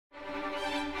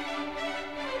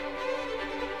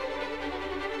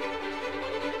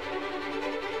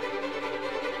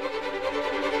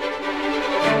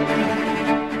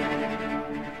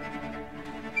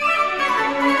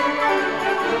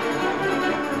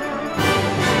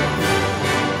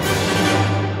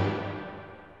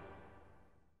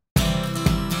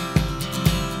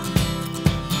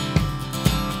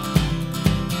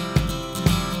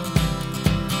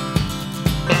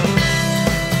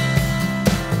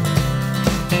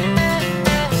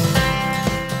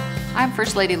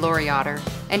First Lady Lori Otter,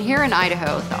 and here in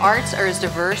Idaho, the arts are as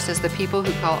diverse as the people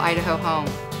who call Idaho home.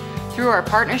 Through our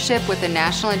partnership with the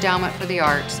National Endowment for the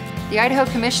Arts, the Idaho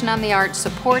Commission on the Arts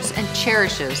supports and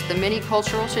cherishes the many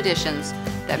cultural traditions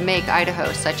that make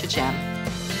Idaho such a gem.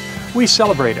 We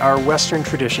celebrate our Western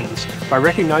traditions by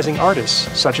recognizing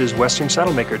artists such as Western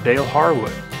saddle maker Dale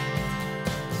Harwood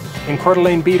and Coeur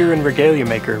d'Alene beater and regalia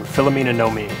maker Philomena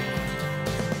Nomi.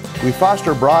 We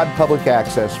foster broad public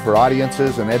access for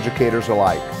audiences and educators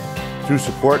alike through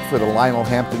support for the Lionel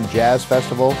Hampton Jazz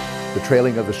Festival, the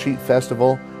Trailing of the Sheep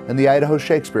Festival, and the Idaho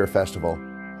Shakespeare Festival.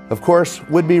 Of course,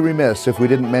 would be remiss if we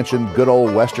didn't mention good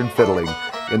old Western fiddling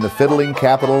in the fiddling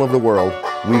capital of the world,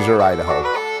 Weiser, Idaho.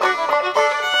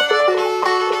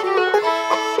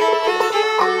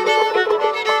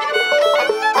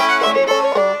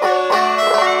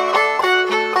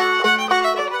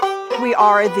 We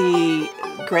are the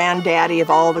granddaddy of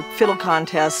all the fiddle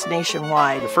contests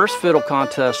nationwide. The first fiddle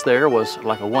contest there was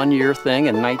like a one-year thing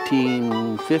in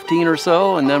 1915 or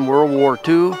so, and then World War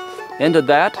II ended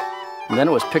that. And then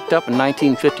it was picked up in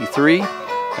 1953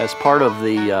 as part of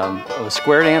the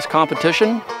square dance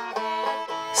competition.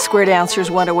 Square dancers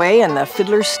went away and the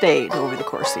fiddlers stayed over the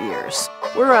course of years.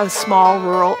 We're a small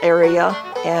rural area,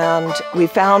 and we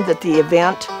found that the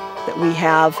event that we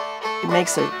have, it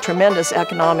makes a tremendous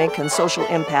economic and social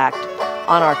impact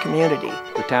on our community.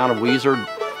 The town of Weiser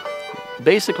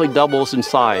basically doubles in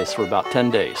size for about 10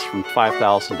 days, from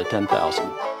 5,000 to 10,000.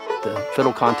 The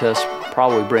fiddle contest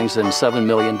probably brings in $7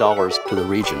 million to the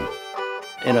region.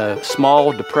 In a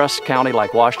small, depressed county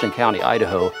like Washington County,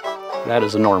 Idaho, that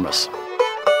is enormous.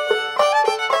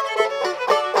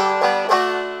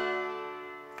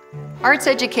 Arts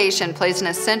education plays an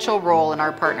essential role in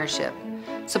our partnership,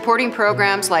 supporting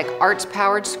programs like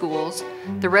Arts-Powered Schools,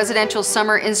 the Residential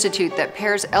Summer Institute that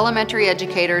pairs elementary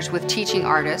educators with teaching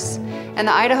artists, and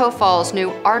the Idaho Falls new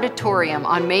Artatorium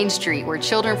on Main Street, where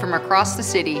children from across the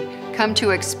city come to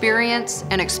experience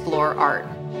and explore art.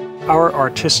 Our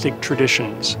artistic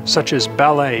traditions, such as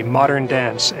ballet, modern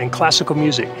dance, and classical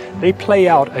music, they play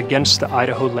out against the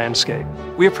Idaho landscape.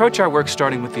 We approach our work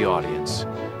starting with the audience.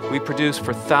 We produce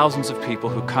for thousands of people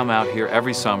who come out here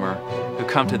every summer, who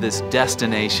come to this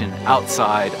destination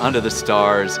outside, under the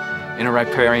stars, in a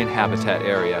riparian habitat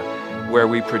area, where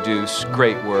we produce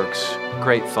great works,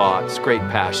 great thoughts, great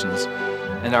passions,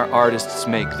 and our artists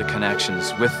make the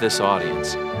connections with this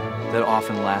audience that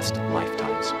often last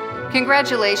lifetimes.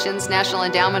 Congratulations, National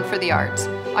Endowment for the Arts,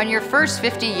 on your first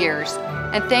 50 years,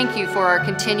 and thank you for our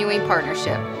continuing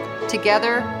partnership.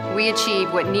 Together, we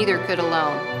achieve what neither could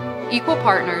alone. Equal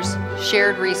partners,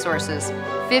 shared resources,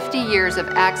 50 years of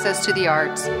access to the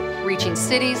arts, reaching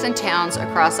cities and towns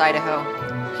across Idaho.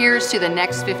 Here's to the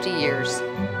next 50 years.